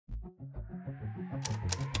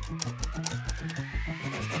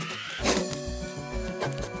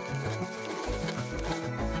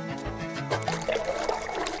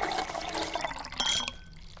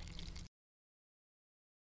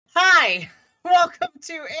Welcome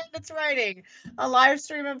to And It's Writing, a live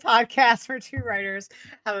stream and podcast where two writers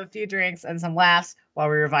have a few drinks and some laughs while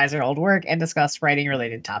we revise our old work and discuss writing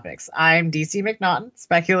related topics. I'm D.C. McNaughton,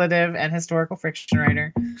 speculative and historical fiction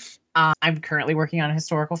writer. I'm currently working on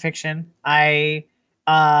historical fiction. I'm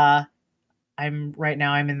right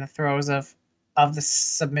now. I'm in the throes of the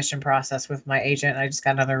submission process with my agent. I just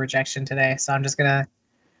got another rejection today, so I'm just gonna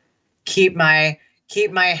keep my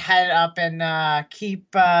head up and keep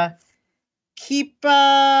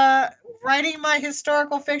writing my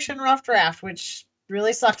historical fiction rough draft, which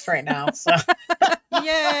really sucks right now. So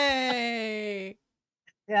Yay!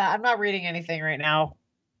 yeah, I'm not reading anything right now.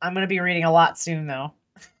 I'm gonna be reading a lot soon though.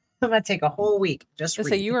 I'm gonna take a whole week just I read.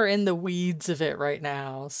 say you are in the weeds of it right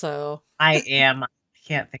now, so I am. I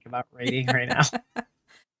can't think about reading right now.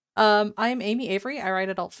 I'm Amy Avery. I write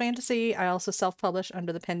adult fantasy. I also self-publish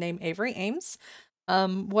under the pen name Avery Ames.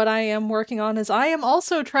 What I am working on is I am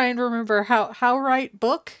also trying to remember how write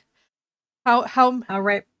book, how How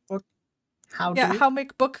write book? How yeah, do how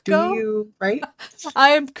make book do go. you write? I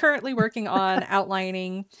am currently working on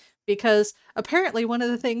outlining because apparently one of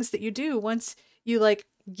the things that you do once you like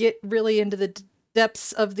get really into the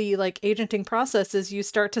depths of the like agenting process is you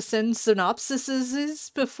start to send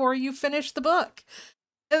synopsises before you finish the book.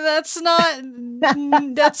 And that's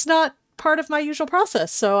not part of my usual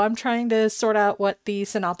process. So I'm trying to sort out what the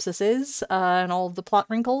synopsis is and all the plot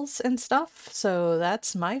wrinkles and stuff. So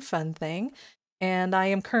that's my fun thing. And I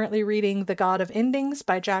am currently reading The God of Endings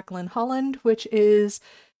by Jacqueline Holland, which is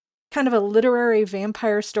kind of a literary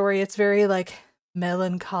vampire story. It's very like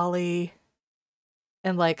melancholy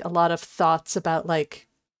and like a lot of thoughts about like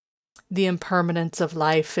the impermanence of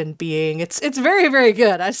life and being. It's very, very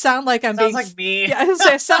good. I sound like I'm Sounds being like me. yeah, I was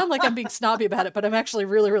say I sound like I'm being snobby about it, but I'm actually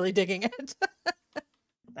really, really digging it.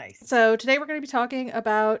 Nice. So today we're going to be talking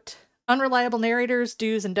about unreliable narrators,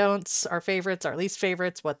 do's and don'ts, our favorites, our least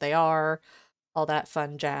favorites, what they are, all that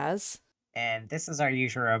fun jazz. And this is our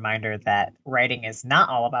usual reminder that writing is not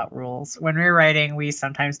all about rules. When we're writing, we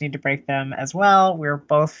sometimes need to break them as well. We're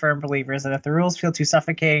both firm believers that if the rules feel too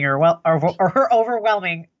suffocating or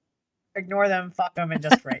overwhelming, ignore them, fuck them, and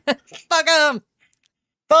just write. Fuck them!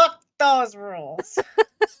 Fuck those rules.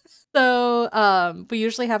 So, we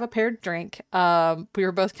usually have a paired drink. We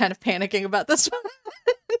were both kind of panicking about this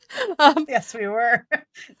one. Yes, we were.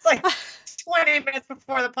 It's like 20 minutes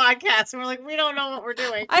before the podcast, and we're like, we don't know what we're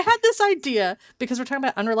doing. I had this idea because we're talking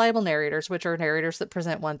about unreliable narrators, which are narrators that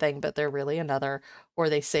present one thing, but they're really another, or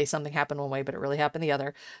they say something happened one way, but it really happened the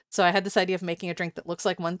other. So I had this idea of making a drink that looks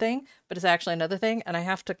like one thing, but is actually another thing, and I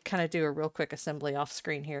have to kind of do a real quick assembly off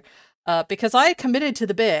screen here, because I committed to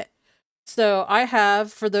the bit. So I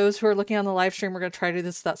have, for those who are looking on the live stream, we're going to try to do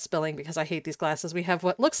this without spilling because I hate these glasses. We have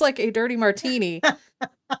what looks like a dirty martini,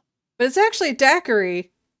 but it's actually a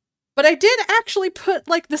daiquiri. But I did actually put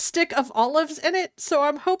like the stick of olives in it, so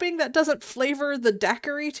I'm hoping that doesn't flavor the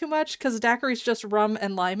daiquiri too much because daiquiri's just rum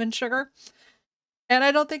and lime and sugar. And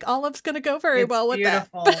I don't think olive's going to go very well with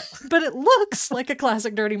beautiful. that. But it looks like a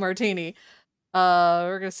classic dirty martini.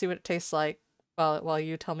 We're going to see what it tastes like while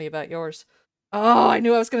you tell me about yours. Oh, I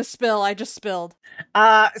knew I was gonna spill. I just spilled.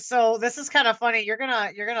 So this is kind of funny. You're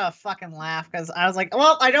gonna fucking laugh because I was like,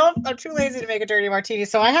 well, I'm too lazy to make a dirty martini,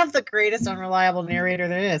 so I have the greatest unreliable narrator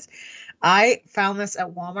there is. I found this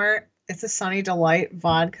at Walmart. It's a Sunny Delight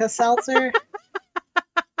vodka seltzer.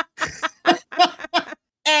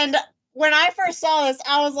 And when I first saw this,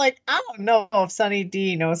 I was like, I don't know if Sunny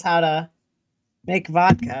D knows how to make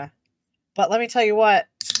vodka, but let me tell you what,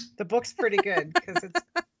 the book's pretty good because it's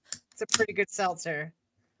a pretty good seltzer.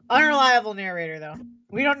 Unreliable narrator, though.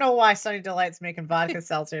 We don't know why Sunny Delight's making vodka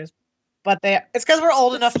seltzers, but it's because we're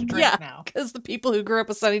old enough to drink now. Because the people who grew up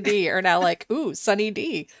with Sunny D are now like, ooh, Sunny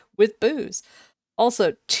D with booze.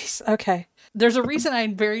 Also, jeez, okay. There's a reason I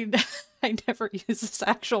never use this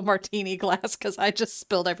actual martini glass because I just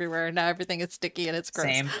spilled everywhere and now everything is sticky and it's gross.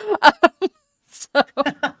 Same. So,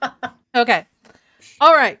 okay.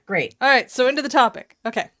 All right. Great. All right. So into the topic.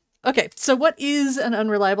 Okay, so what is an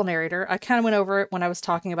unreliable narrator? I kind of went over it when I was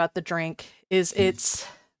talking about the drink. It's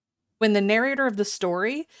when the narrator of the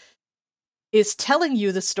story is telling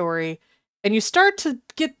you the story and you start to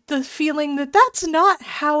get the feeling that that's not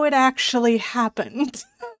how it actually happened.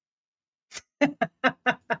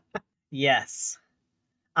 Yes.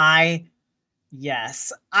 I mean,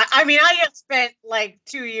 I have spent like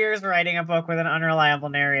 2 years writing a book with an unreliable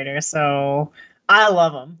narrator, so I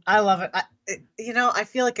love them. I love it. I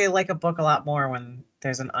feel like I like a book a lot more when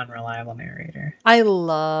there's an unreliable narrator. I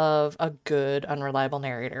love a good unreliable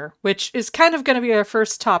narrator, which is kind of going to be our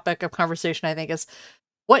first topic of conversation, I think, is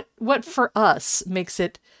what for us makes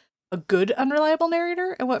it a good unreliable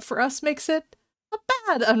narrator and what for us makes it a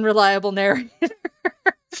bad unreliable narrator.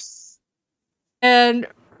 And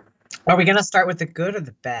are we gonna start with the good or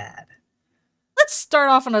the bad? let's start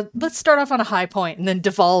off on a high point and then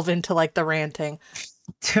devolve into like the ranting.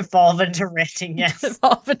 Devolve into ranting, yes.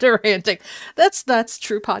 Devolve into ranting. That's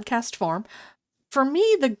true podcast form. For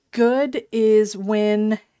me, the good is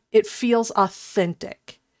when it feels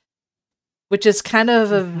authentic, which is kind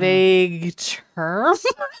of a vague term.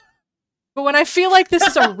 But when I feel like this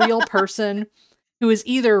is a real person who is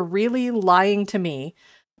either really lying to me,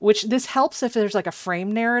 which this helps if there's like a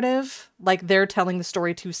frame narrative, like they're telling the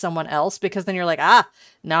story to someone else, because then you're like,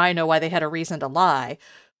 now I know why they had a reason to lie.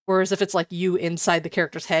 Whereas if it's like you inside the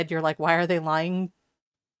character's head, you're like, why are they lying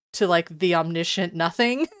to like the omniscient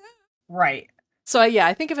nothing? Right. So yeah,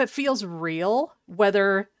 I think if it feels real,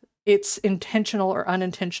 whether it's intentional or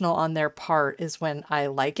unintentional on their part is when I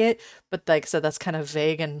like it. But like I said, that's kind of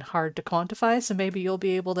vague and hard to quantify. So maybe you'll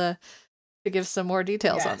be able to give some more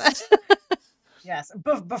details on that. Yes.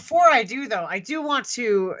 But before I do, though, I do want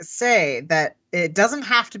to say that it doesn't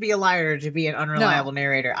have to be a liar to be an unreliable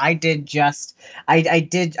narrator. I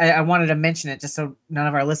wanted to mention it just so none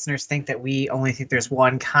of our listeners think that we only think there's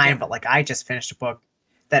one kind. But like, I just finished a book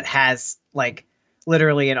that has like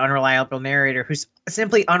literally an unreliable narrator who's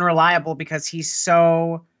simply unreliable because he is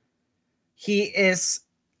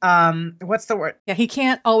what's the word? Yeah, he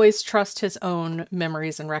can't always trust his own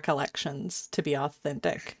memories and recollections to be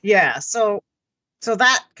authentic. Yeah, so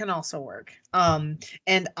that can also work.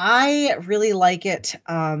 And I really like it.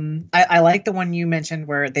 I like the one you mentioned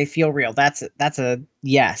where they feel real. That's a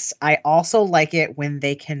yes. I also like it when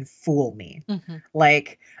they can fool me. Mm-hmm.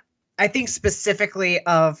 Like, I think specifically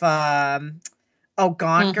of Gone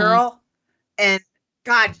Girl, and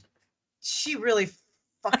God, she really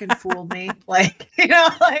fucking fooled me. Like,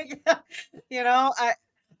 I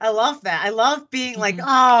love that. I love being like,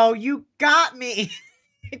 oh, you got me.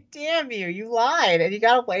 Damn you, you lied and you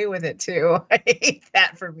got away with it too. I hate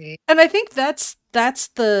that for me. And I think that's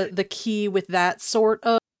the key with that sort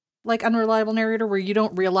of like unreliable narrator, where you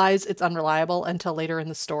don't realize it's unreliable until later in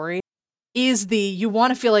the story, is you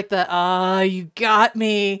want to feel like you got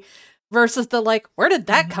me, versus the like, where did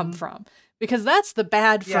that come from? Because that's the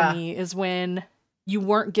bad for me, is when you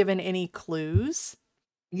weren't given any clues.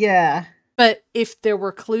 Yeah. But if there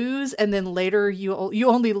were clues and then later you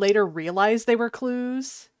only later realize they were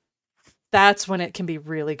clues, that's when it can be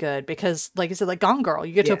really good. Because like I said, like Gone Girl,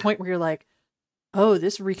 you get to a point where you're like, oh,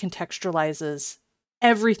 this recontextualizes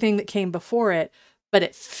everything that came before it, but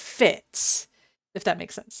it fits, if that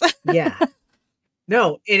makes sense. Yeah.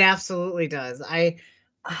 No, it absolutely does. I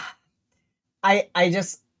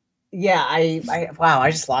just, wow,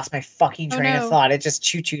 I just lost my fucking train of thought. It just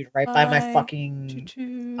choo-chooed right by my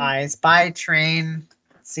fucking eyes. Bye, train.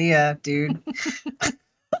 See ya, dude.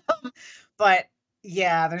 But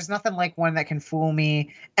yeah, there's nothing like one that can fool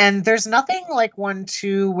me. And there's nothing like one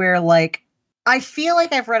too where like, I feel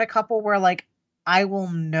like I've read a couple where like I will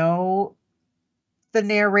know the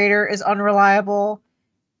narrator is unreliable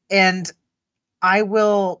and I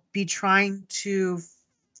will be trying to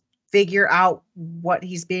figure out what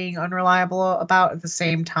he's being unreliable about at the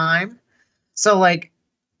same time. So like,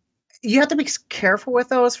 you have to be careful with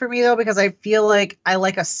those for me though, because I feel like I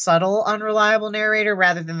like a subtle unreliable narrator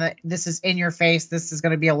rather than this is in your face, this is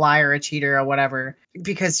going to be a liar, a cheater, or whatever,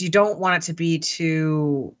 because you don't want it to be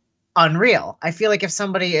too unreal. I feel like if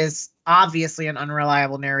somebody is obviously an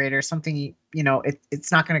unreliable narrator, something,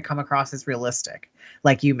 it's not going to come across as realistic,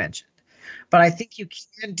 like you mentioned. But I think you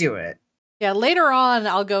can do it. Yeah, later on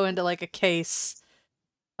I'll go into like a case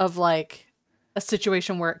of like a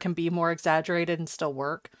situation where it can be more exaggerated and still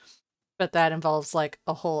work. But that involves like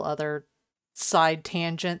a whole other side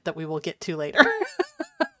tangent that we will get to later.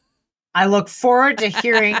 I look forward to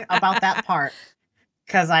hearing about that part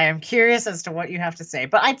because I am curious as to what you have to say.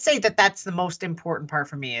 But I'd say that that's the most important part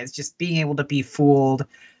for me, is just being able to be fooled.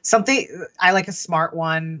 I like a smart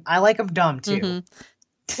one. I like them dumb too. Mm-hmm.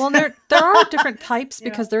 Well, there are different types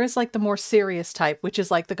because there is like the more serious type, which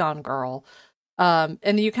is like the Gone Girl.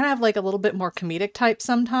 And you kind of have like a little bit more comedic type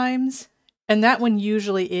sometimes. And that one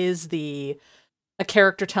usually is a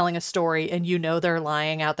character telling a story and they're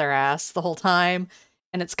lying out their ass the whole time.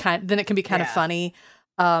 And then it can be kind of funny.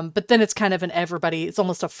 But then it's kind of it's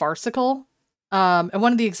almost a farcical. And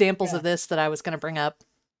one of the examples of this that I was going to bring up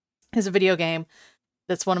is a video game.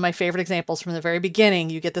 That's one of my favorite examples. From the very beginning,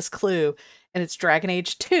 you get this clue, and it's Dragon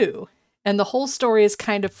Age 2. And the whole story is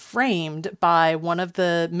kind of framed by one of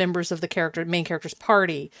the members of the main character's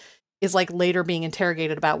party is like later being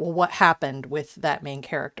interrogated about, well, what happened with that main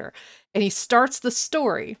character. And he starts the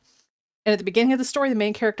story And at the beginning of the story, the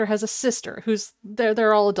main character has a sister who's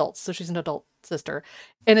they're all adults, so she's an adult sister.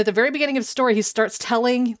 And at the very beginning of the story, he starts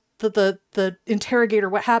telling the interrogator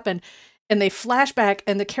what happened, and they flash back,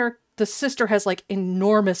 and the sister has like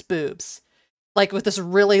enormous boobs, like with this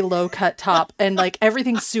really low cut top, and like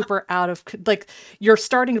everything's super out of, like, you're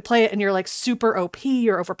starting to play it and you're like super OP,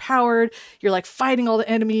 you're overpowered, you're like fighting all the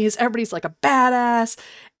enemies, everybody's like a badass,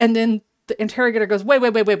 and then the interrogator goes,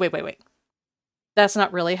 wait, that's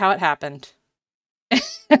not really how it happened.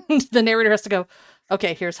 And the narrator has to go,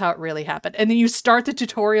 okay, here's how it really happened. And then you start the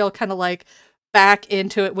tutorial kind of like back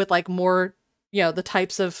into it with like more, the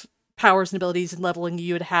types of powers and abilities and leveling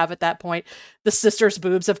you would have at that point. The sister's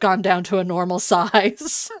boobs have gone down to a normal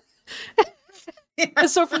size. Yeah.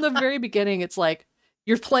 So from the very beginning, it's like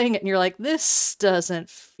you're playing it and you're like, this doesn't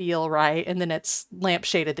feel right. And then it's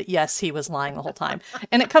lampshaded that, yes, he was lying the whole time.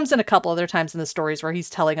 And it comes in a couple other times in the stories where he's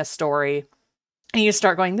telling a story and you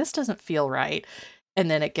start going, this doesn't feel right. And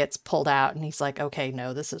then it gets pulled out and he's like, okay,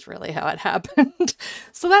 no, this is really how it happened.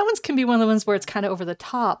 So that one's can be one of the ones where it's kind of over the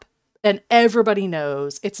top and everybody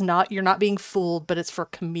knows you're not being fooled, but it's for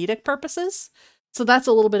comedic purposes. So that's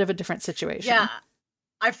a little bit of a different situation. Yeah.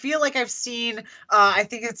 I feel like I've seen, I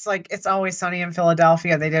think it's like It's Always Sunny in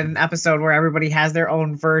Philadelphia. They did an episode where everybody has their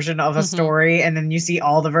own version of a story, and then you see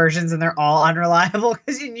all the versions and they're all unreliable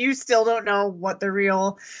because you still don't know what the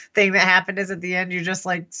real thing that happened is at the end. You're just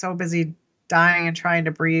like so busy dying and trying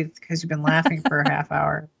to breathe because you've been laughing for a half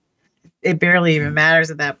hour. It barely even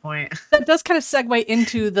matters at that point. That does kind of segue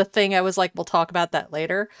into the thing I was like, we'll talk about that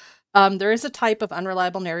later. There is a type of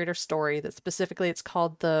unreliable narrator story that specifically it's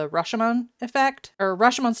called the Rashomon effect, or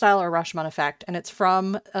Rashomon style or Rashomon effect. And it's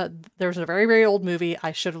from, there's a very, very old movie.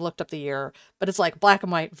 I should have looked up the year, but it's like black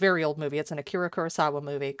and white, very old movie. It's an Akira Kurosawa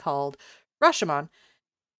movie called Rashomon.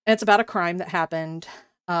 And it's about a crime that happened.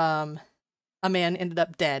 A man ended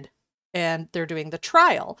up dead and they're doing the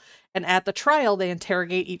trial. And at the trial, they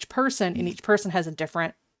interrogate each person and each person has a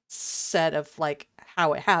different set of like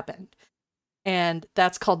how it happened. And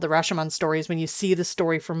that's called the Rashomon stories, when you see the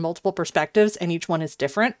story from multiple perspectives and each one is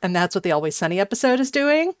different. And that's what the Always Sunny episode is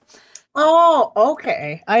doing. Oh,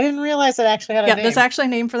 okay. I didn't realize it actually had a name. Yeah, there's actually a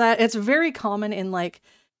name for that. It's very common in like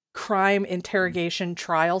crime interrogation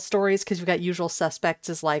trial stories because you've got Usual Suspects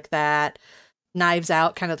is like that. Knives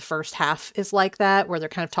Out, kind of the first half is like that, where they're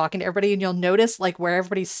kind of talking to everybody, and you'll notice like where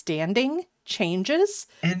everybody's standing changes.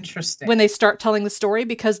 Interesting. When they start telling the story,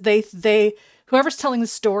 because they whoever's telling the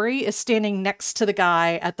story is standing next to the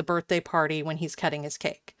guy at the birthday party when he's cutting his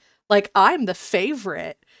cake. Like, I'm the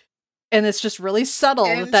favorite. And it's just really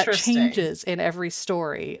subtle that changes in every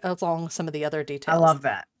story, along with some of the other details. I love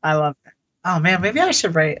that. Oh man, maybe I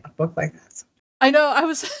should write a book like that. I know.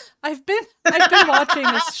 I've been watching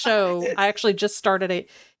this show. I actually just started it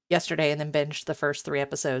yesterday and then binged the first 3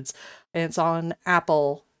 episodes. And it's on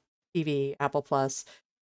Apple TV, Apple Plus.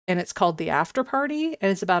 And it's called The After Party.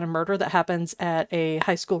 And it's about a murder that happens at a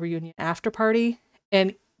high school reunion after party.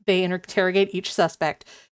 And they interrogate each suspect.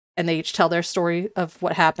 And they each tell their story of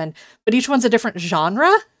what happened. But each one's a different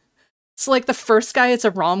genre. So, like, the first guy, it's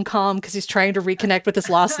a rom-com because he's trying to reconnect with his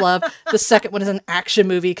lost love. The second one is an action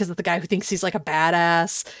movie because of the guy who thinks he's, like, a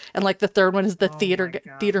badass. And, like, the third one is the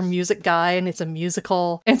theater music guy, and it's a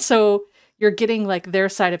musical. And so you're getting, like, their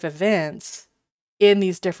side of events in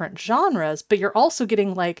these different genres, but you're also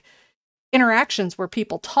getting, like, interactions where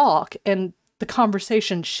people talk, and the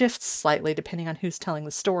conversation shifts slightly depending on who's telling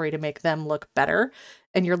the story to make them look better.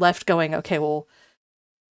 And you're left going, okay, well,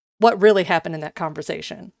 what really happened in that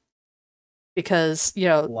conversation? Because,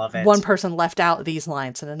 one person left out these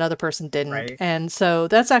lines and another person didn't. Right. And so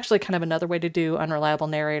that's actually kind of another way to do unreliable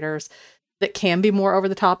narrators that can be more over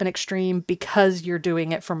the top and extreme because you're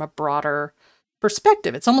doing it from a broader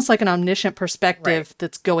perspective. It's almost like an omniscient perspective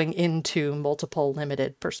that's going into multiple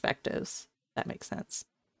limited perspectives. That makes sense.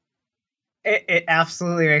 It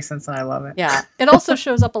absolutely makes sense, and I love it. Yeah. It also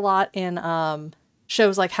shows up a lot in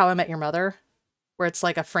shows like How I Met Your Mother, where it's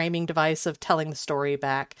like a framing device of telling the story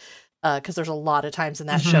back. Because there's a lot of times in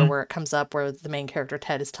that show where it comes up where the main character,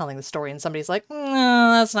 Ted, is telling the story and somebody's like, no,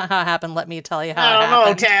 that's not how it happened. Let me tell you how it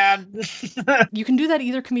happened. I don't know, Ted. You can do that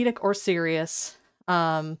either comedic or serious.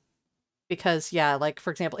 Because, like, for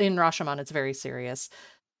example, in Rashomon, it's very serious.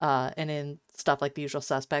 And in stuff like The Usual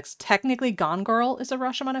Suspects, technically Gone Girl is a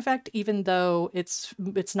Rashomon effect, even though it's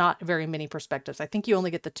not very many perspectives. I think you only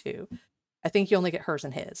get the 2. I think you only get hers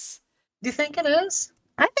and his. Do you think it is?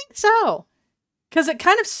 I think so. Because it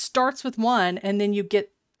kind of starts with one and then you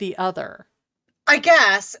get the other. I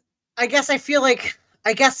guess I feel like,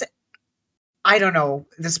 I don't know,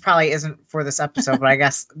 this probably isn't for this episode, but I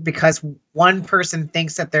guess because one person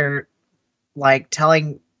thinks that they're like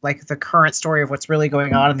telling like the current story of what's really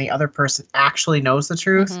going on, and the other person actually knows the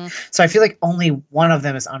truth. Mm-hmm. So I feel like only one of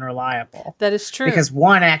them is unreliable. That is true. Because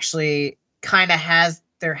one actually kind of has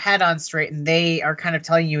their head on straight, and they are kind of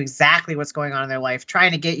telling you exactly what's going on in their life,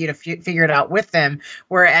 trying to get you to figure it out with them.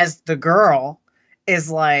 Whereas the girl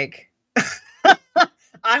is like,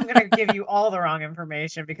 I'm going to give you all the wrong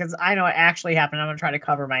information because I know it actually happened. I'm going to try to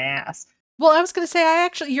cover my ass. Well, I was going to say,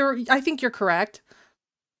 I think you're correct.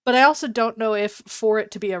 But I also don't know if, for it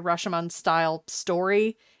to be a Rashomon style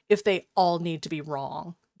story, if they all need to be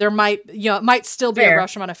wrong. There might, it might still be Fair. a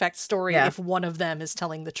Rashomon effect story if one of them is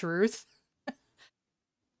telling the truth.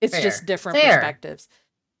 It's Fair. just different perspectives.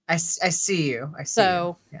 I see you. I see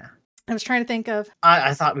you. Yeah. I was trying to think of.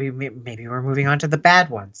 I thought maybe we're moving on to the bad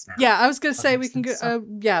ones now. Yeah, I was gonna say we can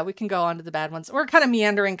go. We can go on to the bad ones. We're kind of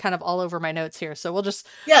meandering, kind of all over my notes here, so we'll just.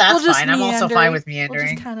 Yeah, that's fine. I'm also fine with meandering.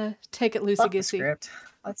 We'll just kind of take it loosey goosey.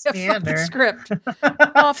 Let's meander. Script.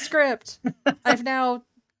 Off script. I've now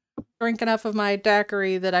drank enough of my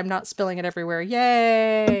daiquiri that I'm not spilling it everywhere.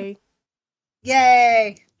 Yay!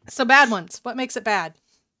 Yay! So bad ones. What makes it bad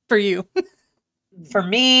for you? For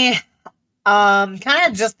me, kind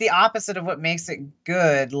of just the opposite of what makes it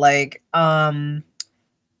good. Like,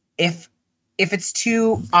 if it's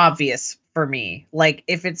too obvious for me, like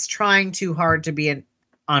if it's trying too hard to be an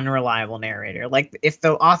unreliable narrator, like if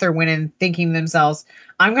the author went in thinking themselves,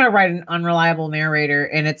 I'm going to write an unreliable narrator,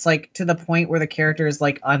 and it's like to the point where the character is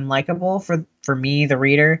like unlikable for me, the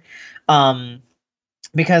reader,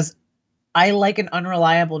 because I like an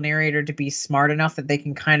unreliable narrator to be smart enough that they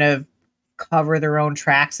can kind of cover their own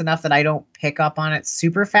tracks enough that I don't pick up on it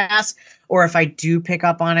super fast, or if I do pick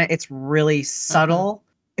up on it, it's really subtle.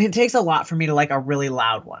 Mm-hmm. It takes a lot for me to like a really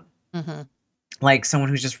loud one. Mm-hmm. Like someone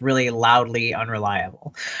who's just really loudly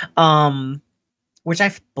unreliable. Which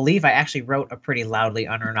I believe I actually wrote a pretty loudly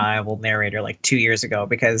unreliable narrator like 2 years ago,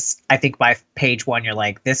 because I think by page 1 you're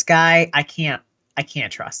like, this guy, I can't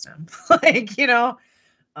trust him. Like, well,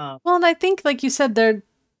 and I think, like you said,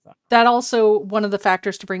 that also one of the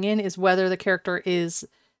factors to bring in is whether the character is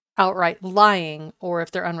outright lying or if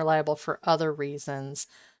they're unreliable for other reasons.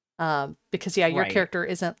 Because your character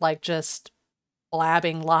isn't like just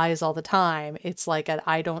blabbing lies all the time. It's like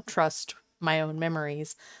I don't trust my own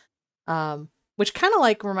memories. Which kind of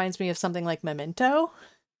like reminds me of something like Memento.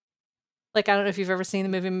 Like, I don't know if you've ever seen the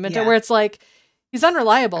movie Memento, where it's like he's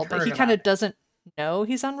unreliable, but he kind of doesn't know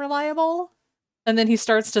he's unreliable. And then he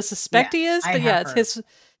starts to suspect he is. But it's his.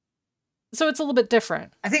 So it's a little bit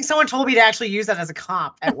different. I think someone told me to actually use that as a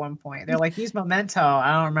comp at one point. They're like, use Memento.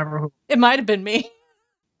 I don't remember who. It might have been me.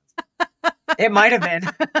 It might have been.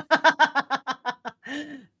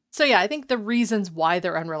 So I think the reasons why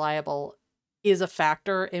they're unreliable is a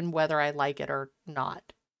factor in whether I like it or not.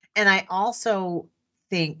 And I also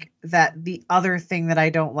think that the other thing that I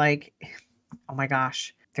don't like, oh my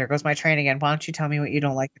gosh, there goes my train again. Why don't you tell me what you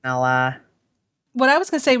don't like, and I'll What I was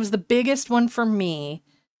going to say was the biggest one for me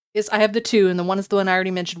is I have the two, and the one is the one I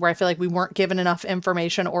already mentioned where I feel like we weren't given enough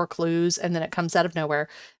information or clues, and then it comes out of nowhere.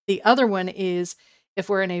 The other one is if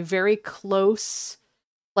we're in a very close,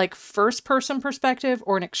 like, first-person perspective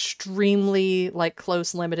or an extremely, like,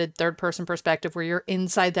 close, limited third-person perspective where you're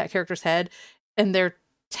inside that character's head and they're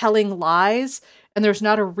telling lies and there's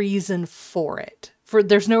not a reason for it.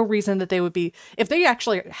 There's no reason that they would be... If they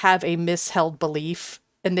actually have a misheld belief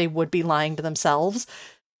and they would be lying to themselves,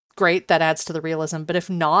 great, that adds to the realism. But if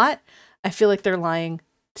not, I feel like they're lying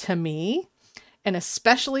to me. And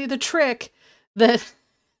especially the trick that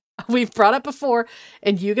we've brought up before,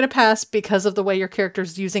 and you get a pass because of the way your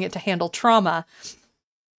character's using it to handle trauma.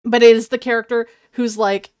 But it is the character who's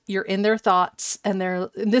like, you're in their thoughts, and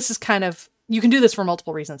this is kind of, you can do this for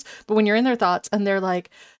multiple reasons, but when you're in their thoughts and they're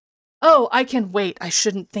like, oh, I can wait, I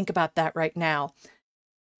shouldn't think about that right now.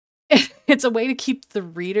 It's a way to keep the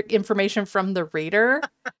reader information from the reader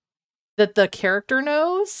that the character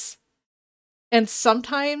knows. And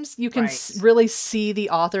sometimes you can really see the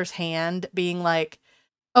author's hand being like,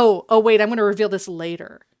 oh, wait, I'm going to reveal this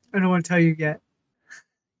later. I don't want to tell you yet.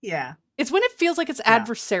 Yeah. It's when it feels like it's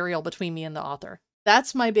adversarial between me and the author.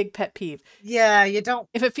 That's my big pet peeve. Yeah, you don't.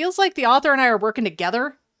 If it feels like the author and I are working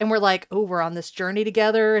together and we're like, oh, we're on this journey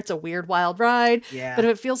together, it's a weird, wild ride. Yeah. But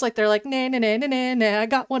if it feels like they're like, nah, I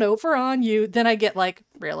got one over on you, then I get like,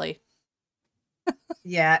 really?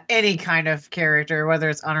 Yeah, any kind of character, whether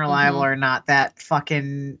it's unreliable or not, that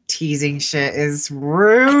fucking teasing shit is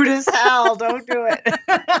rude as hell. Don't do it.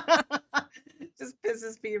 Just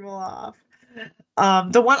pisses people off.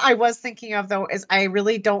 The one I was thinking of, though, is I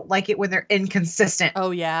really don't like it when they're inconsistent. Oh,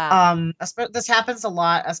 yeah. This happens a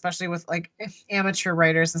lot, especially with like amateur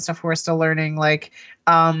writers and stuff who are still learning. Like,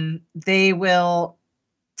 they will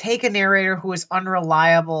take a narrator who is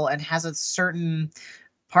unreliable and has a certain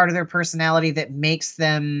part of their personality that makes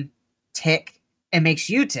them tick and makes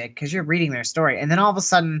you tick because you're reading their story. And then all of a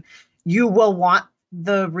sudden, you will want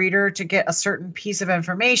the reader to get a certain piece of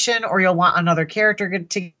information, or you'll want another character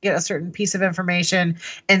to get a certain piece of information.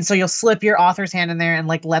 And so you'll slip your author's hand in there and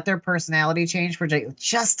like let their personality change for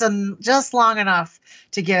just long enough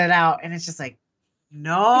to get it out. And it's just like,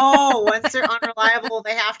 no, once they're unreliable,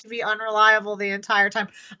 they have to be unreliable the entire time.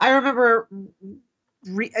 I remember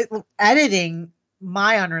editing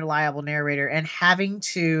my unreliable narrator and having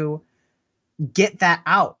to get that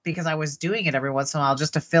out because I was doing it every once in a while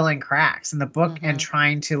just to fill in cracks in the book and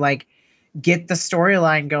trying to like get the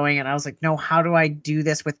storyline going. And I was like, no, how do I do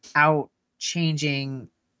this without changing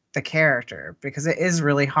the character? Because it is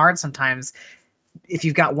really hard sometimes if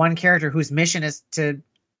you've got one character whose mission is to,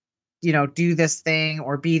 you know, do this thing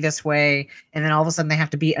or be this way, and then all of a sudden they have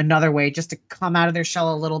to be another way just to come out of their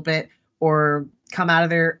shell a little bit or come out of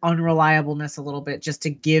their unreliableness a little bit just to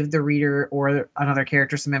give the reader or another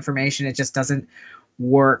character some information. It just doesn't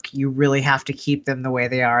work. You really have to keep them the way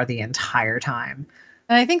they are the entire time.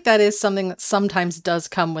 And I think that is something that sometimes does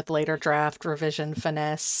come with later draft revision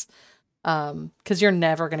finesse, because you're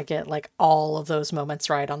never going to get like all of those moments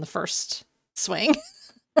right on the first swing.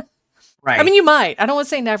 Right. I mean, you might. I don't want to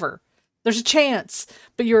say never. There's a chance,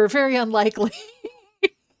 but you're very unlikely.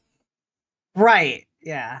 Right.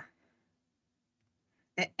 Yeah.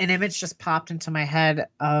 An image just popped into my head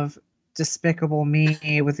of Despicable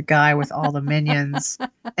Me with the guy with all the minions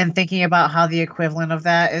and thinking about how the equivalent of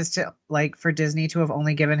that is to like for Disney to have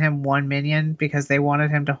only given him one minion because they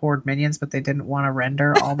wanted him to hoard minions, but they didn't want to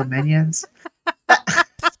render all the minions.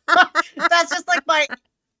 That's just like my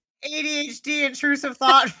ADHD intrusive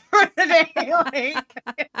thought for the day.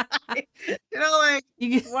 Like, you know, like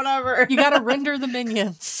whatever. You gotta render the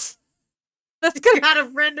minions. That's good. You gotta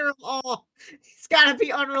render them all. He's gotta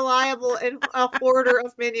be unreliable and a hoarder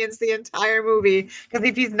of minions the entire movie. Because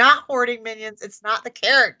if he's not hoarding minions, it's not the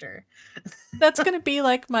character. That's gonna be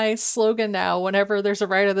like my slogan now. Whenever there's a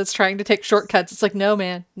writer that's trying to take shortcuts, it's like, no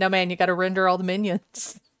man, you gotta render all the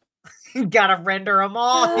minions. You gotta render them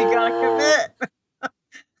all. You gotta commit.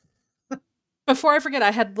 Before I forget,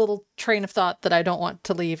 I had a little train of thought that I don't want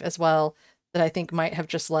to leave as well that I think might have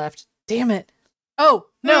just left. Damn it. Oh,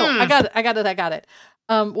 no, I got it.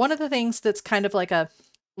 One of the things that's kind of like a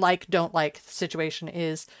like, don't like situation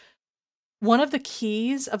is one of the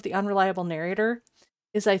keys of the unreliable narrator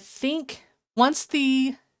is I think once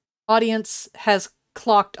the audience has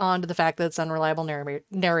clocked on to the fact that it's unreliable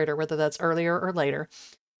narrator, whether that's earlier or later,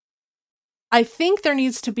 I think there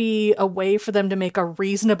needs to be a way for them to make a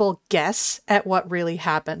reasonable guess at what really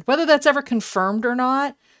happened. Whether that's ever confirmed or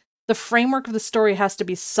not, the framework of the story has to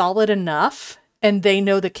be solid enough and they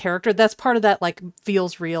know the character. That's part of that, like,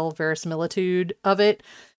 feels real verisimilitude of it.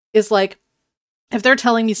 Is like, if they're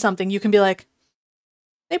telling me something, you can be like,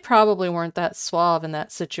 they probably weren't that suave in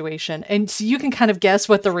that situation. And so you can kind of guess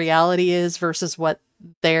what the reality is versus what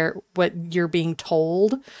you're being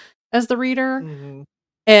told as the reader. Mm-hmm.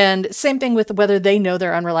 And same thing with whether they know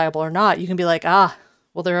they're unreliable or not. You can be like,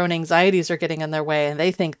 well, their own anxieties are getting in their way and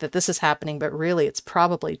they think that this is happening, but really it's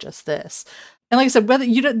probably just this. And like I said, whether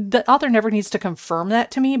the author never needs to confirm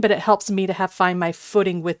that to me, but it helps me to find my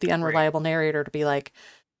footing with the unreliable narrator to be like,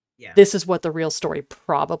 this is what the real story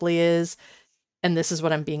probably is. And this is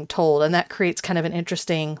what I'm being told. And that creates kind of an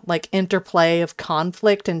interesting like interplay of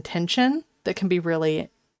conflict and tension that can be really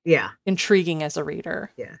intriguing as a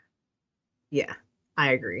reader. Yeah,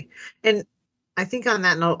 I agree. And I think on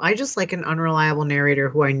that note, I just like an unreliable narrator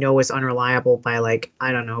who I know is unreliable by like,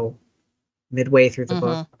 I don't know, midway through the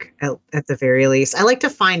book at the very least. I like to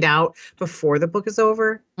find out before the book is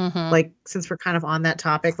over. Like, since we're kind of on that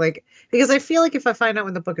topic, like, because I feel like if I find out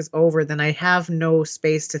when the book is over, then I have no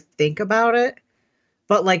space to think about it.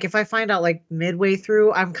 But like, if I find out like midway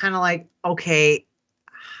through, I'm kind of like, okay,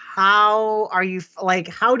 how are you, like,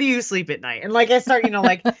 how do you sleep at night? And like, I start,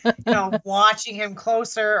 watching him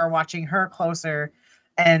closer or watching her closer.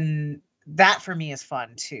 And that for me is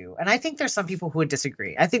fun too. And I think there's some people who would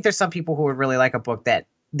disagree. I think there's some people who would really like a book that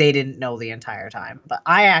they didn't know the entire time. But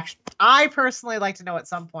I personally like to know at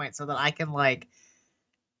some point so that I can, like,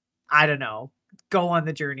 I don't know, go on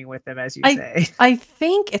the journey with them, as you say. I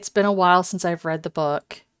think it's been a while since I've read the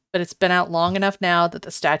book, but it's been out long enough now that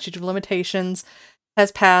the statute of limitations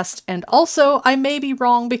has passed. And also, I may be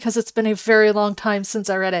wrong because it's been a very long time since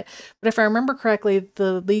I read it. But if I remember correctly,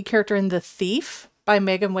 the lead character in The Thief by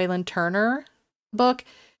Megan Whalen Turner book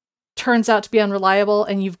turns out to be unreliable.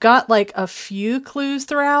 And you've got like a few clues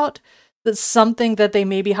throughout that's something that they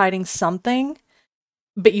may be hiding something.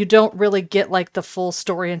 but you don't really get like the full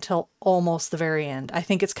story until almost the very end. I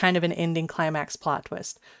think it's kind of an ending climax plot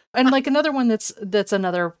twist. And like another one that's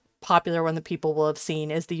another popular one that people will have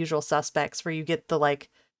seen is The Usual Suspects, where you get the like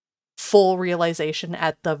full realization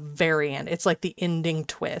at the very end. It's like the ending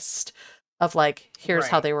twist of like, here's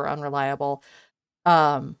how Right. they were unreliable.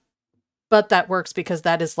 But that works because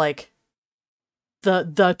that is like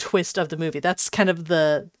the twist of the movie. That's kind of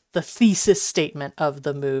the thesis statement of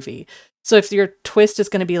the movie. So if your twist is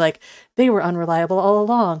going to be like, they were unreliable all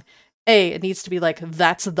along, it needs to be like,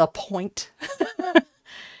 that's the point.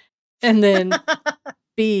 And then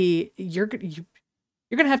B, you're going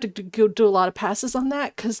to have to go do a lot of passes on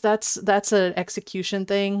that, because that's an execution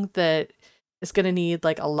thing that is going to need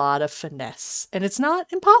like a lot of finesse. And it's not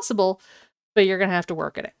impossible, but you're going to have to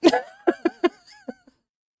work at it.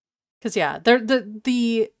 Because yeah,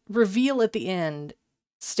 the reveal at the end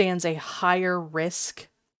stands a higher risk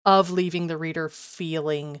of leaving the reader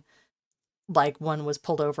feeling like one was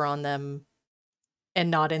pulled over on them, and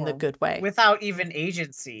not in the good way. Without even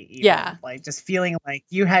agency, even. Yeah. Like just feeling like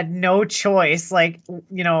you had no choice, like,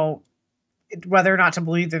 you know, whether or not to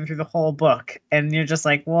believe them through the whole book. And you're just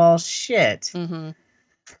like, well, shit. Mm-hmm.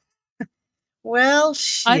 Well,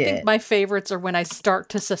 shit. I think my favorites are when I start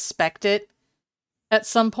to suspect it at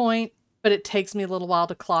some point, but it takes me a little while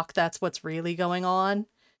to clock that's what's really going on.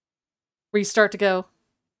 Where you start to go,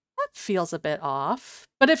 that feels a bit off,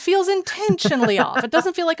 but it feels intentionally off. It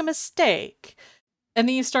doesn't feel like a mistake. And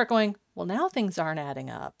then you start going, well, now things aren't adding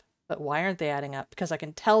up. But why aren't they adding up? Because I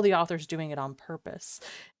can tell the author's doing it on purpose.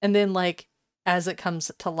 And then, like, as it comes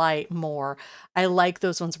to light more, I like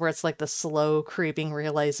those ones where it's like the slow creeping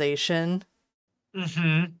realization.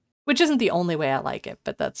 Mm-hmm. Which isn't the only way I like it,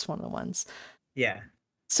 but that's one of the ones. Yeah.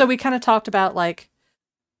 So we kind of talked about, like,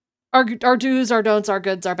 our do's, our don'ts, our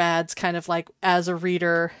goods, our bads, kind of like as a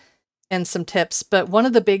reader, and some tips. But one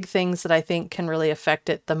of the big things that I think can really affect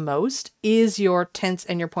it the most is your tense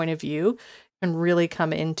and your point of view can really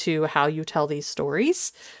come into how you tell these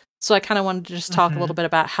stories. So I kind of wanted to just talk a little bit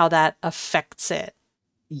about how that affects it.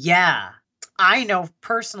 Yeah. I know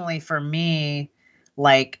personally for me,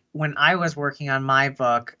 like when I was working on my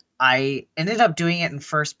book, I ended up doing it in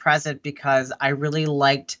first present because I really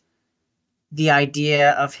liked the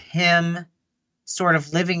idea of him sort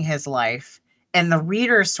of living his life and the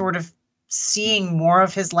reader sort of seeing more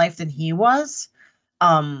of his life than he was.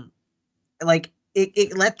 Like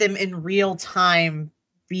it let them in real time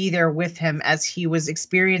be there with him as he was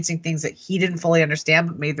experiencing things that he didn't fully understand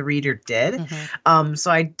but made the reader did.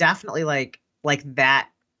 So I definitely like that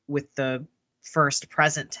with the first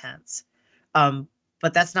present tense.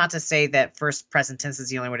 But that's not to say that first present tense is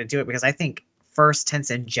the only way to do it, because I think first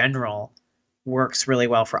tense in general works really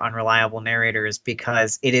well for unreliable narrators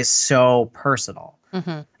because it is so personal.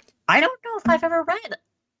 I don't know if I've ever read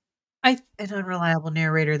an unreliable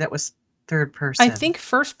narrator that was third person. I think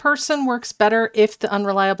first person works better if the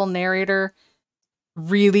unreliable narrator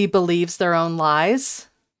really believes their own lies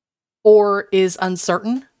or is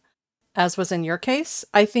uncertain, as was in your case.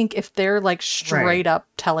 I think if they're like straight up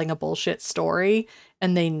telling a bullshit story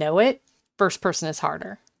and they know it, first person is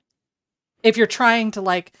harder. If you're trying to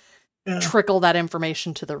like trickle that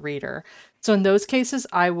information to the reader. So in those cases,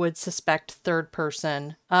 I would suspect third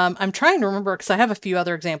person. I'm trying to remember because I have a few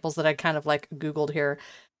other examples that I kind of like Googled here.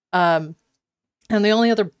 And the only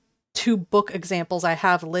other 2 book examples I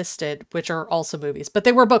have listed, which are also movies, but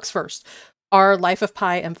they were books first, are Life of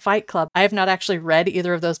Pi and Fight Club. I have not actually read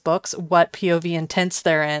either of those books. What POV and tense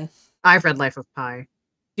they're in? I've read Life of Pi.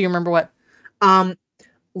 Do you remember what?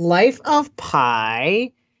 Life of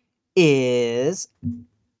Pi is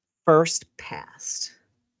first past.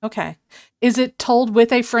 Okay. Is it told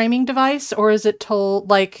with a framing device, or is it told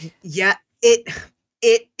like... Yeah,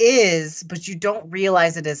 it is, but you don't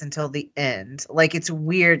realize it is until the end. Like, it's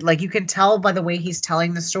weird. Like, you can tell by the way he's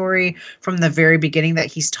telling the story from the very beginning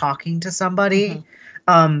that he's talking to somebody.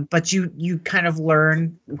 But you kind of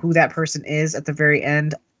learn who that person is at the very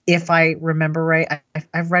end. If I remember right,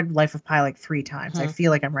 I've read Life of Pi like 3 times. I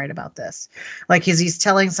feel like I'm right about this. Like, he's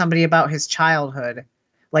telling somebody about his childhood.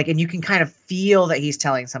 Like, and you can kind of feel that he's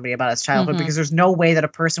telling somebody about his childhood because there's no way that a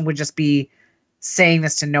person would just be saying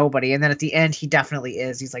this to nobody. And then at the end, he definitely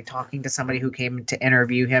is. He's like talking to somebody who came to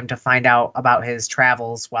interview him to find out about his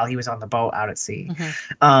travels while he was on the boat out at sea.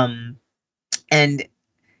 And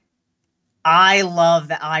I love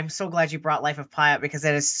that. I'm so glad you brought Life of Pi up because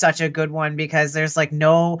it is such a good one, because there's like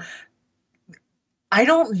I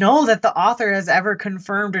don't know that the author has ever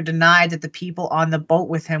confirmed or denied that the people on the boat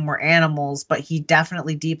with him were animals, but he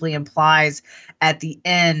definitely deeply implies at the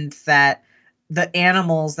end that the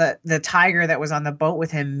animals, that the tiger that was on the boat with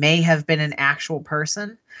him may have been an actual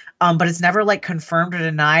person. But it's never like confirmed or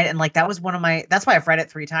denied. And like that was that's why I've read it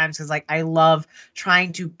 3 times, because like I love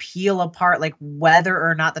trying to peel apart like whether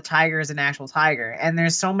or not the tiger is an actual tiger. And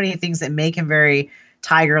there's so many things that make him very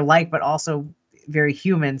tiger-like, but also very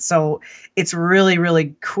human. So it's really,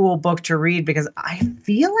 really cool book to read, because I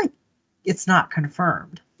feel like it's not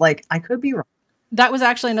confirmed. Like I could be wrong. That was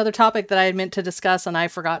actually another topic that I had meant to discuss and I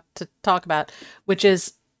forgot to talk about, which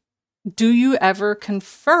is, do you ever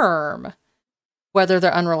confirm whether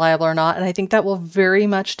they're unreliable or not? And I think that will very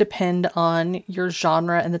much depend on your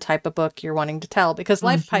genre and the type of book you're wanting to tell, because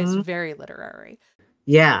Life Pie is very literary.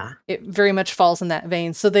 Yeah. It very much falls in that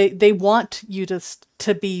vein. So they want you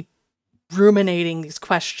to be ruminating these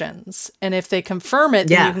questions. And if they confirm it,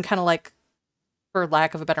 then you can kind of like, for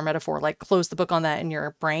lack of a better metaphor, like close the book on that in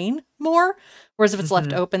your brain more. Whereas if it's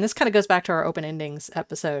left open, this kind of goes back to our open endings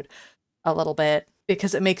episode a little bit,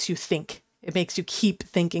 because it makes you think. It makes you keep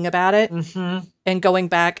thinking about it and going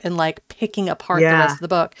back and like picking apart the rest of the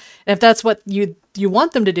book. And if that's what you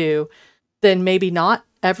want them to do, then maybe not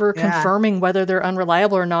ever confirming whether they're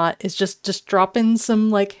unreliable or not, is just drop in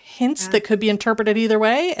some like hints that could be interpreted either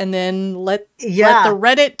way, and then let the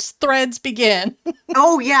Reddit threads begin.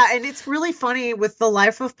 Oh yeah, and it's really funny with the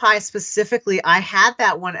Life of Pi specifically. I had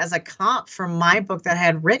that one as a comp from my book that I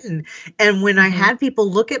had written, and when I had people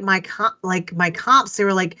look at my comps, they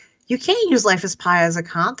were like, "You can't use Life of Pi as a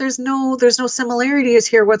comp. There's no similarities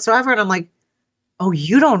here whatsoever." And I'm like, "Oh,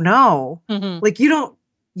 you don't know. Like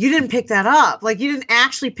you didn't pick that up. Like you didn't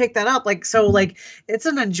actually pick that up. Like, so like it's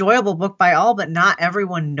an enjoyable book by all, but not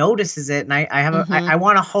everyone notices it." And I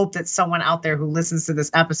want to hope that someone out there who listens to this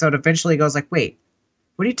episode eventually goes like, "Wait,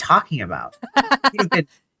 what are you talking about?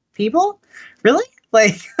 People? Really?"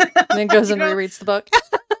 Like, and then goes and rereads the book.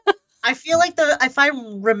 I feel like if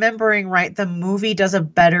I'm remembering right, the movie does a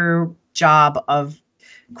better job of,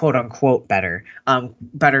 quote unquote, better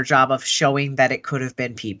job of showing that it could have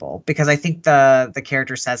been people, because I think the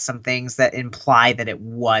character says some things that imply that it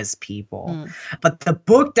was people, but the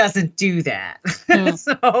book doesn't do that.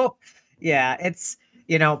 So yeah, it's,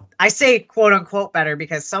 I say quote unquote better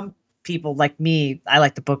because some people like me, I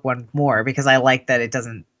like the book one more because I like that it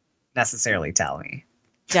doesn't necessarily tell me.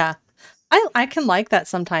 Yeah. I can like that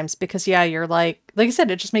sometimes because you're like I said,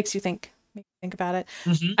 it just makes you think about it.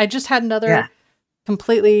 I just had another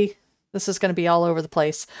completely, this is going to be all over the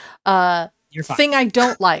place, thing I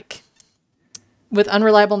don't like with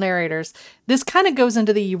Unreliable Narrators. This kind of goes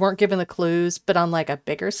into the you weren't given the clues, but on like a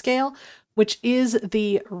bigger scale, which is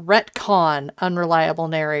the retcon Unreliable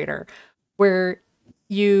Narrator, where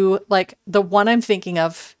you, like, the one I'm thinking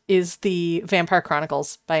of is the Vampire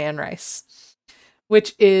Chronicles by Anne Rice,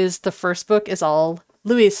 which is the first book is all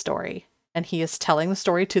Louis' story, and he is telling the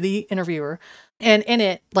story to the interviewer. And in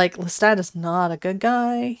it, like, Lestat is not a good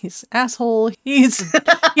guy. He's an asshole. He is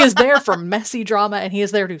there for messy drama, and he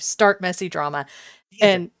is there to start messy drama. He's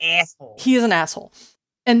an asshole. He is an asshole.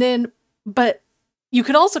 And then, but you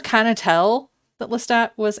could also kind of tell that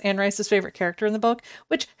Lestat was Anne Rice's favorite character in the book,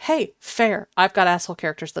 which, hey, fair. I've got asshole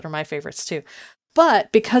characters that are my favorites too.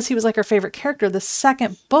 But because he was like her favorite character, the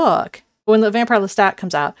second book, when the Vampire Lestat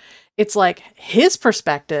comes out, it's like his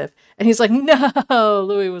perspective. And he's like, no,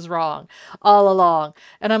 Louis was wrong all along.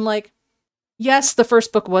 And I'm like, yes, the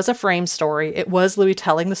first book was a frame story. It was Louis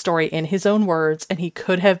telling the story in his own words, and he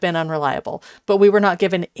could have been unreliable. But we were not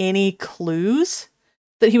given any clues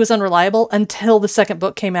that he was unreliable until the second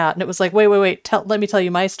book came out. And it was like, wait, let me tell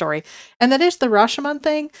you my story. And that is the Rashomon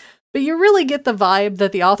thing. But you really get the vibe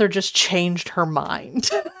that the author just changed her mind.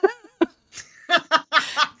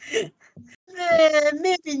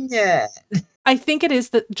 Maybe not. I think it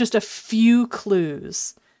is that just a few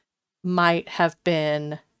clues might have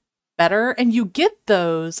been better. And you get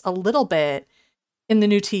those a little bit in the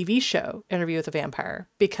new TV show, Interview with a Vampire,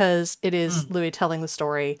 because it is Louis telling the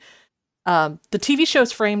story. The TV show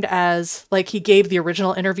is framed as like he gave the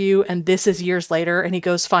original interview and this is years later, and he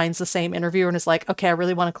goes, finds the same interviewer and is like, okay, I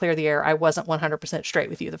really want to clear the air. I wasn't 100%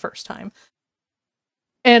 straight with you the first time.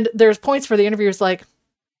 And there's points where the interviewer's like,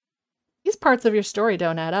 these parts of your story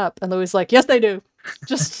don't add up. And Louis is like, yes, they do.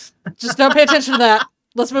 Just don't pay attention to that.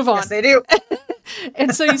 Let's move on. Yes, they do.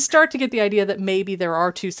 And so you start to get the idea that maybe there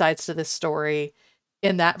are two sides to this story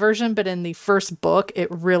in that version, but in the first book,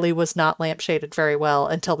 it really was not lampshaded very well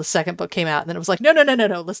until the second book came out. And then it was like, no.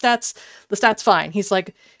 Lestat's fine. He's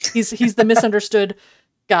like, he's the misunderstood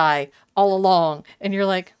guy all along. And you're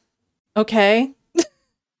like, okay.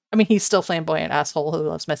 I mean, he's still flamboyant asshole who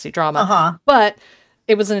loves messy drama, but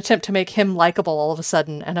it was an attempt to make him likable all of a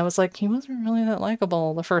sudden. And I was like, he wasn't really that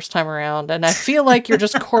likable the first time around. And I feel like you're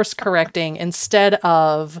just course correcting instead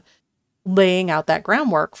of laying out that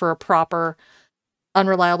groundwork for a proper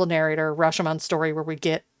unreliable narrator Rashomon story where we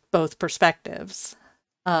get both perspectives.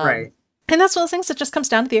 Right. And that's one of the things that just comes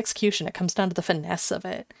down to the execution. It comes down to the finesse of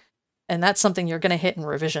it. And that's something you're going to hit in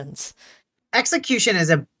revisions. Execution is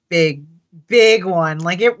a big one.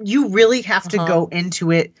 Like you really have to go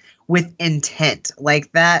into it with intent.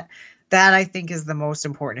 Like that I think is the most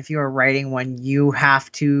important. If you are writing one, you have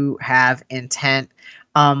to have intent.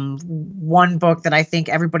 One book that I think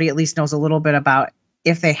everybody at least knows a little bit about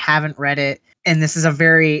if they haven't read it, and this is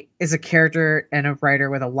a character and a writer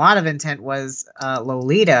with a lot of intent, was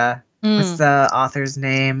Lolita. What's the author's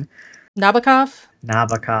name? Nabokov.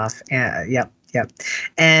 Yep.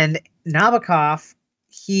 And Nabokov,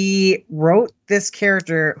 he wrote this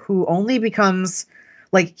character who only becomes,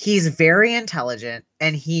 like, he's very intelligent,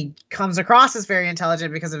 and he comes across as very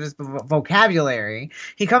intelligent because of his vocabulary.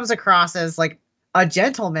 He comes across as like a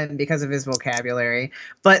gentleman because of his vocabulary,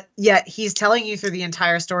 but yet he's telling you through the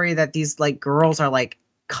entire story that these like girls are like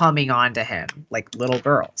coming on to him, like little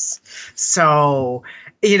girls. So,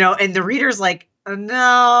 and the reader's like,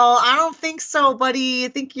 no, I don't think so, buddy. I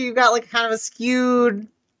think you got like kind of a skewed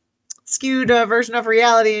version of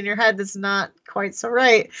reality in your head that's not quite so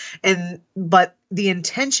right. But the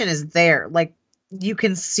intention is there. Like, you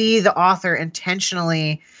can see the author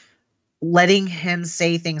intentionally letting him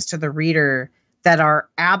say things to the reader that are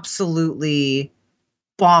absolutely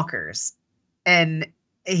bonkers. And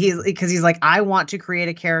he's like, I want to create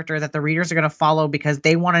a character that the readers are going to follow because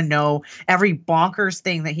they want to know every bonkers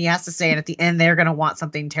thing that he has to say, and at the end they're going to want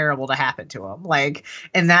something terrible to happen to him. Like,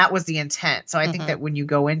 and that was the intent. So I think that when you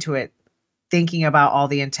go into it thinking about all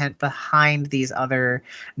the intent behind these other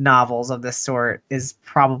novels of this sort is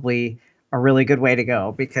probably a really good way to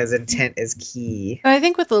go, because intent is key. And I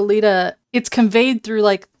think with Lolita, it's conveyed through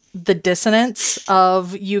like the dissonance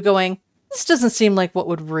of you going, this doesn't seem like what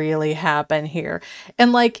would really happen here.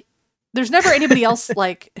 And like, there's never anybody else,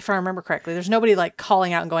 like, if I remember correctly, there's nobody like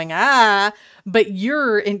calling out and going, but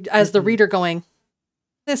you're as the reader going,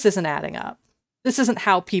 this isn't adding up. This isn't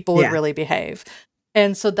how people would really behave.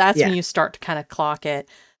 And so that's when you start to kind of clock it.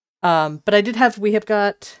 But we have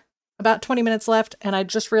got about 20 minutes left, and I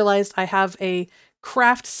just realized I have a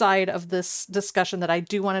craft side of this discussion that I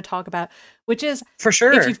do want to talk about, which is, for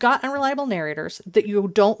sure, if you've got unreliable narrators that you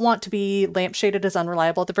don't want to be lampshaded as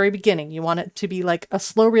unreliable at the very beginning, you want it to be like a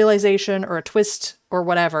slow realization or a twist or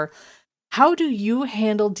whatever, how do you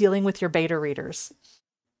handle dealing with your beta readers?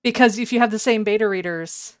 Because if you have the same beta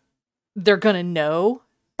readers, they're going to know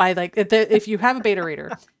by like, if you have a beta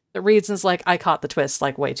reader that reads and is like, I caught the twist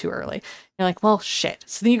like way too early. You're like, well, shit.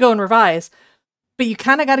 So then you go and revise, but you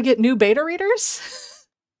kind of got to get new beta readers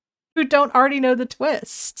who don't already know the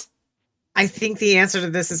twist. I think the answer to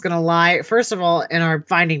this is going to lie, first of all, in our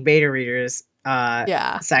finding beta readers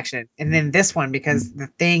section, and then this one, because the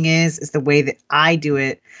thing is the way that I do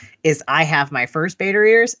it is I have my first beta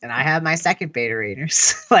readers and I have my second beta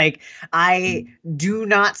readers. Like, I do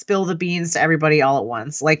not spill the beans to everybody all at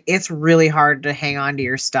once. Like, it's really hard to hang on to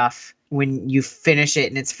your stuff when you finish it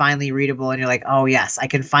and it's finally readable and you're like, oh yes, I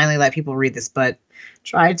can finally let people read this. But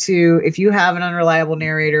try to, if you have an unreliable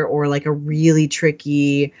narrator or like a really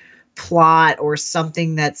tricky plot or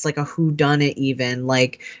something that's like a whodunit even,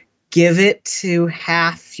 like, give it to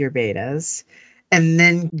half your betas and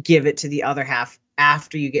then give it to the other half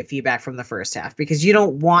after you get feedback from the first half, because you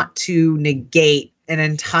don't want to negate an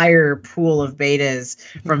entire pool of betas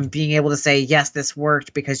from being able to say, yes, this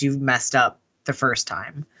worked, because you've messed up the first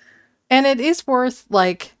time. And it is worth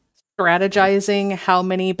like strategizing how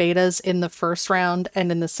many betas in the first round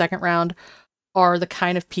and in the second round are the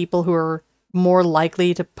kind of people who are more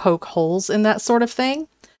likely to poke holes in that sort of thing.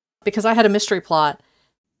 Because I had a mystery plot,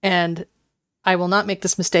 and I will not make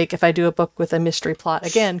this mistake if I do a book with a mystery plot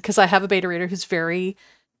again, because I have a beta reader who's very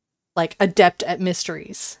like adept at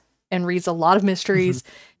mysteries and reads a lot of mysteries,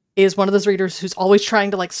 is one of those readers who's always trying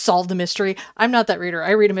to like solve the mystery. I'm not that reader.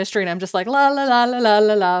 I read a mystery and I'm just like, la la la la la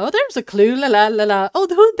la la. Oh, there's a clue. La la la la.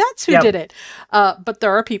 Oh, that's who did it. But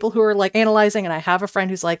there are people who are like analyzing, and I have a friend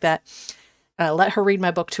who's like that. And I let her read my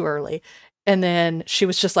book too early. And then she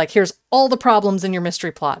was just like, here's all the problems in your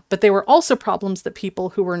mystery plot. But they were also problems that people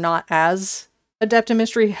who were not as adept in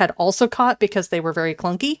mystery had also caught because they were very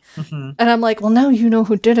clunky. And I'm like, well, now you know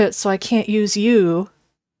who did it, so I can't use you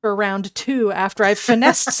for round 2 after I've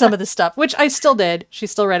finessed some of the stuff, which I still did. She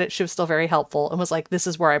still read it. She was still very helpful and was like, this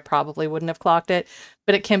is where I probably wouldn't have clocked it.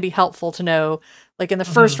 But it can be helpful to know, like in the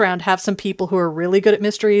first round, have some people who are really good at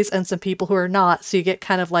mysteries and some people who are not. So you get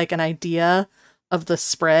kind of like an idea of the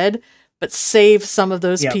spread, but save some of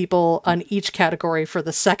those Yep. people on each category for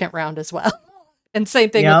the second round as well. And same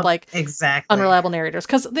thing with Yep. like Exactly. unreliable narrators,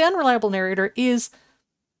 because the unreliable narrator is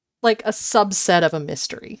like a subset of a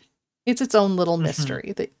mystery. It's its own little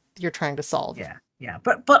mystery that you're trying to solve. Yeah. Yeah.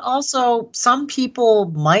 But also some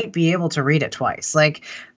people might be able to read it twice. Like,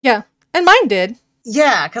 Yeah. And mine did.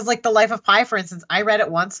 yeah, because like The Life of Pi, for instance, I read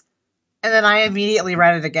it once and then I immediately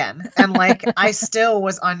read it again. And like I still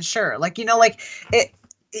was unsure. Like, you know, like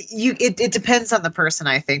it depends on the person,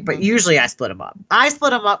 I think, but usually I split them up. I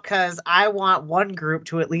split them up because I want one group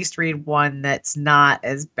to at least read one that's not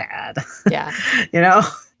as bad. Yeah. You know?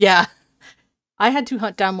 Yeah. I had to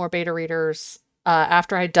hunt down more beta readers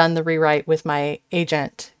after I'd done the rewrite with my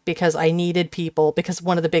agent, because I needed people, because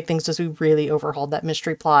one of the big things was we really overhauled that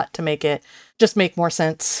mystery plot to make it just make more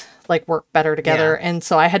sense, like work better together. Yeah. And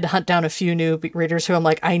so I had to hunt down a few new readers who I'm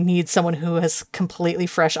like, I need someone who has completely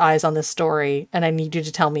fresh eyes on this story, and I need you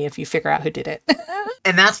to tell me if you figure out who did it.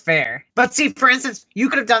 And that's fair. But see, for instance, you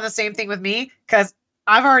could have done the same thing with me because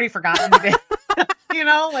I've already forgotten who did. You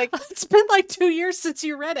know, like it's been like 2 years since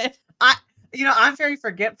you read it. I'm very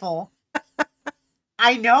forgetful.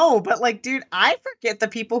 I know, but like, dude, I forget the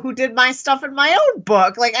people who did my stuff in my own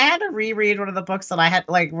book. Like, I had to reread one of the books that I had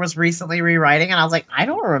was recently rewriting, and I was like, I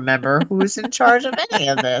don't remember who's in charge of any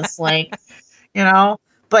of this. Like, you know.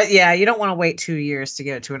 But yeah, you don't want to wait 2 years to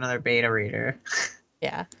get it to another beta reader.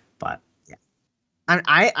 Yeah. But yeah,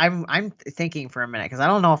 I'm thinking for a minute because I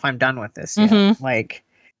don't know if I'm done with this yet. Like,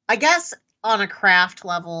 I guess on a craft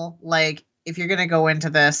level, like if you're gonna go into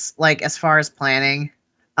this, like as far as planning,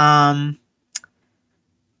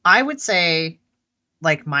 I would say,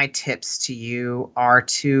 like, my tips to you are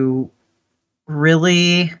to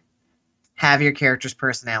really have your character's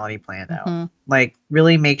personality planned out. Like,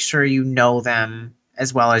 really make sure you know them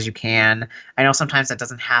as well as you can. I know sometimes that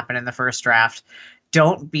doesn't happen in the first draft.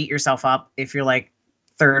 Don't beat yourself up if your like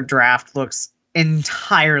third draft looks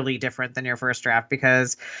entirely different than your first draft,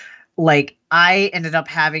 because like I ended up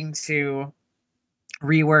having to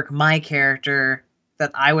rework my character that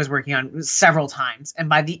I was working on several times. And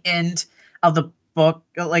by the end of the book,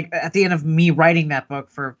 like at the end of me writing that book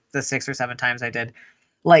for the 6 or 7 times I did,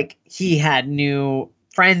 like he had new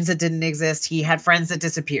friends that didn't exist. He had friends that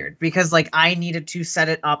disappeared because like I needed to set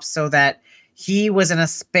it up so that he was in a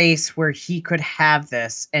space where he could have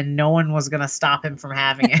this and no one was going to stop him from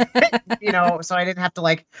having it. You know, so I didn't have to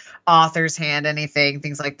like author's hand anything,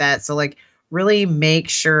 things like that. So like really make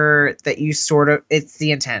sure that you sort of, it's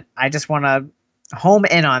the intent. I just want to home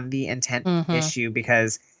in on the intent issue,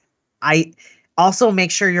 because I also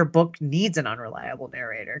make sure your book needs an unreliable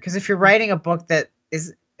narrator. Because if you're writing a book that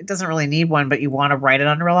is, it doesn't really need one, but you want to write an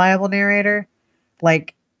unreliable narrator,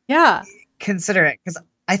 like, yeah, consider it. Because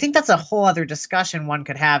I think that's a whole other discussion one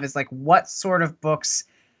could have, is like what sort of books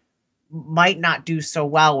might not do so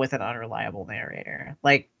well with an unreliable narrator.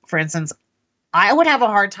 Like, for instance, I would have a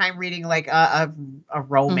hard time reading like a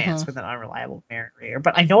romance with an unreliable narrator,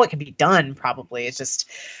 but I know it can be done probably. It's just,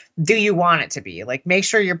 do you want it to be? Like, make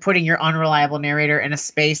sure you're putting your unreliable narrator in a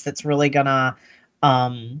space that's really gonna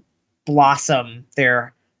blossom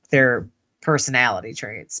their personality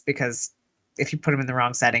traits, because if you put them in the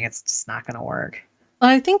wrong setting, it's just not gonna work.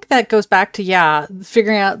 I think that goes back to,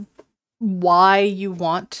 figuring out why you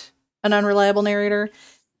want an unreliable narrator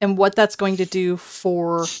and what that's going to do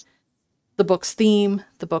for the book's theme,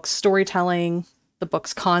 the book's storytelling, the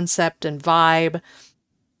book's concept and vibe.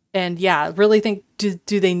 And really think, do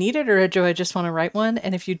they need it, or do I just want to write one?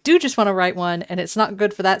 And if you do just want to write one and it's not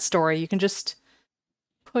good for that story, you can just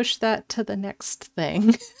push that to the next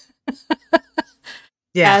thing.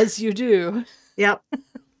 Yeah. As you do. Yep.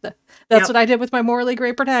 That's what I did with my morally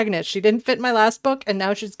gray protagonist. She didn't fit in my last book, and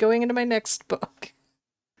now she's going into my next book.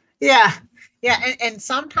 Yeah. Yeah. And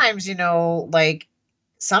sometimes, you know, like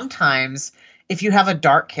sometimes if you have a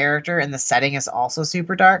dark character and the setting is also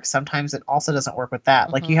super dark, sometimes it also doesn't work with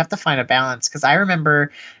that. Like, you have to find a balance. Because I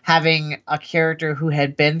remember having a character who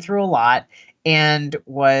had been through a lot and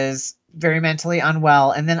was very mentally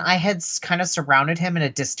unwell. And then I had kind of surrounded him in a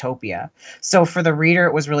dystopia. So for the reader,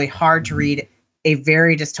 it was really hard to read a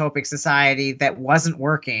very dystopic society that wasn't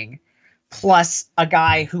working, plus a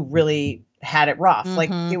guy who really had it rough.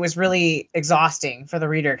 Like, it was really exhausting for the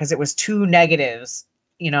reader because it was two negatives,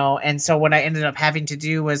 you know. And so what I ended up having to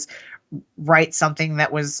do was write something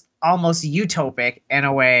that was almost utopic in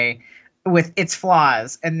a way, with its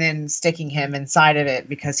flaws, and then sticking him inside of it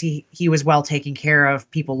because he was well taken care of,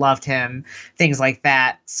 people loved him, things like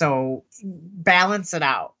that. So balance it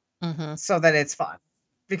out so that it's fun.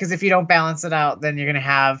 Because if you don't balance it out, then you're going to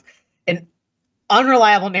have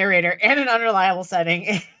unreliable narrator and an unreliable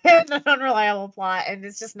setting and an unreliable plot, and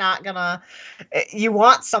it's just not gonna. You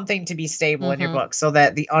want something to be stable in your book so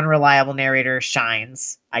that the unreliable narrator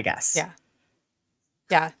shines, I guess.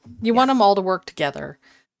 Yeah. You want them all to work together.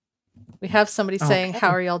 We have somebody saying, how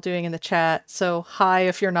are y'all doing in the chat? So hi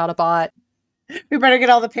if you're not a bot. We better get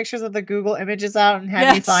all the pictures of the Google images out and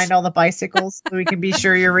have you find all the bicycles so we can be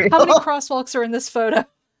sure you're real. How many crosswalks are in this photo?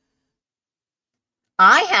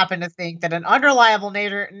 I happen to think that an unreliable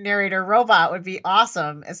narrator robot would be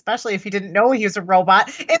awesome, especially if he didn't know he was a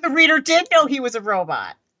robot and the reader did know he was a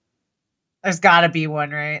robot. There's got to be one,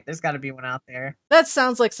 right? There's got to be one out there. That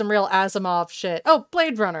sounds like some real Asimov shit. Oh,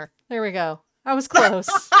 Blade Runner. There we go. I was close.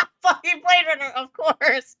 Fucking Blade Runner, of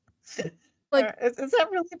course. Like, is that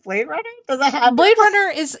really Blade Runner? Does that happen? Blade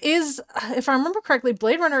Runner is if I remember correctly,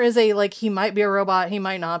 Blade Runner is a, like, he might be a robot, he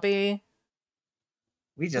might not be.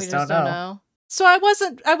 We just don't know. So I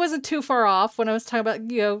wasn't too far off when I was talking about,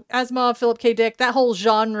 you know, Asimov, Philip K. Dick, that whole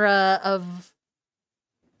genre of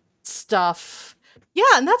stuff. Yeah,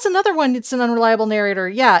 and that's another one. It's an unreliable narrator.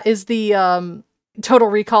 Yeah, is the Total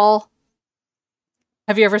Recall.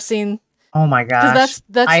 Have you ever seen? Oh my gosh.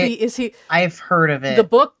 I've heard of it. The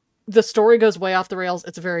book, the story goes way off the rails.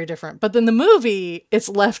 It's very different. But then the movie, it's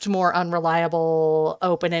left more unreliable,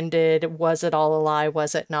 open-ended. Was it all a lie?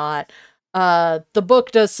 Was it not? The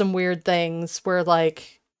book does some weird things where,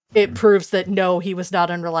 like, it proves that no, he was not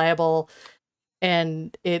unreliable.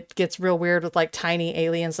 And it gets real weird with, like, tiny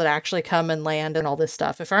aliens that actually come and land and all this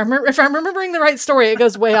stuff. If I'm remembering the right story, it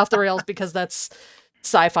goes way off the rails because that's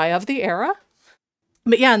sci-fi of the era.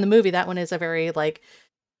 But yeah, in the movie, that one is a very, like,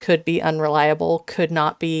 could be unreliable, could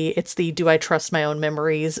not be. It's the do I trust my own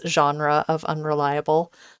memories genre of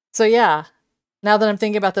unreliable. So yeah, now that I'm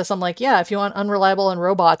thinking about this, I'm like, yeah, if you want unreliable and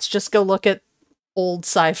robots, just go look at old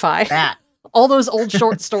sci-fi. That. All those old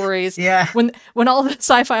short stories. Yeah. When all the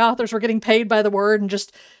sci-fi authors were getting paid by the word and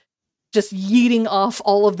just yeeting off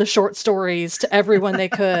all of the short stories to everyone they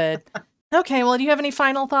could. Okay, well, do you have any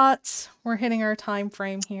final thoughts? We're hitting our time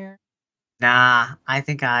frame here. Nah, I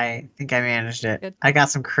think I managed it. Good. I got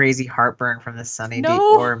some crazy heartburn from the Sunny D,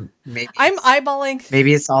 or maybe I'm eyeballing.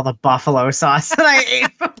 Maybe it's all the buffalo sauce that I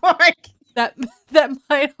ate before. That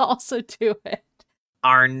might also do it.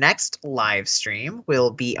 Our next live stream will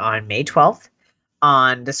be on May 12th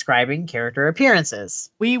on describing character appearances.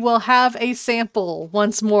 We will have a sample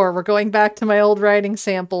once more. We're going back to my old writing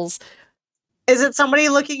samples. Is it somebody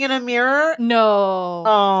looking in a mirror? No.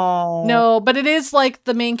 Oh. No, but it is like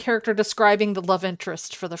the main character describing the love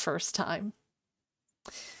interest for the first time.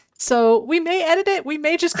 So we may edit it. We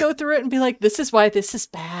may just go through it and be like, this is why this is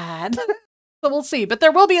bad. So we'll see. But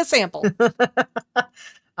there will be a sample.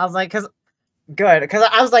 I was like, Good, because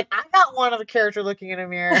I was like, I got one of a character looking in a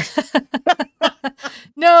mirror.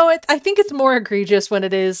 No, I think it's more egregious when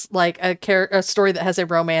it is like a story that has a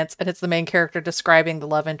romance and it's the main character describing the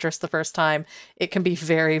love interest the first time. It can be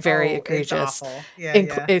very, very egregious. It's awful.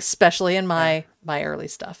 Yeah, especially in my early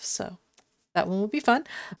stuff. So that one will be fun.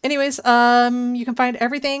 Anyways, you can find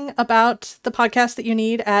everything about the podcast that you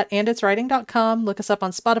need at anditswriting.com. Look us up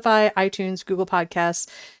on Spotify, iTunes, Google Podcasts.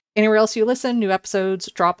 Anywhere else you listen, new episodes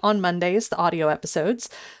drop on Mondays, the audio episodes.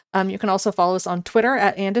 You can also follow us on Twitter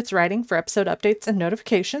at anditswriting for episode updates and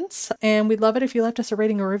notifications. And we'd love it if you left us a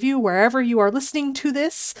rating or review wherever you are listening to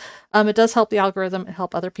this. It does help the algorithm and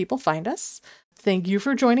help other people find us. Thank you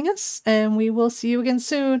for joining us, and we will see you again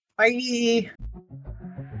soon. Bye.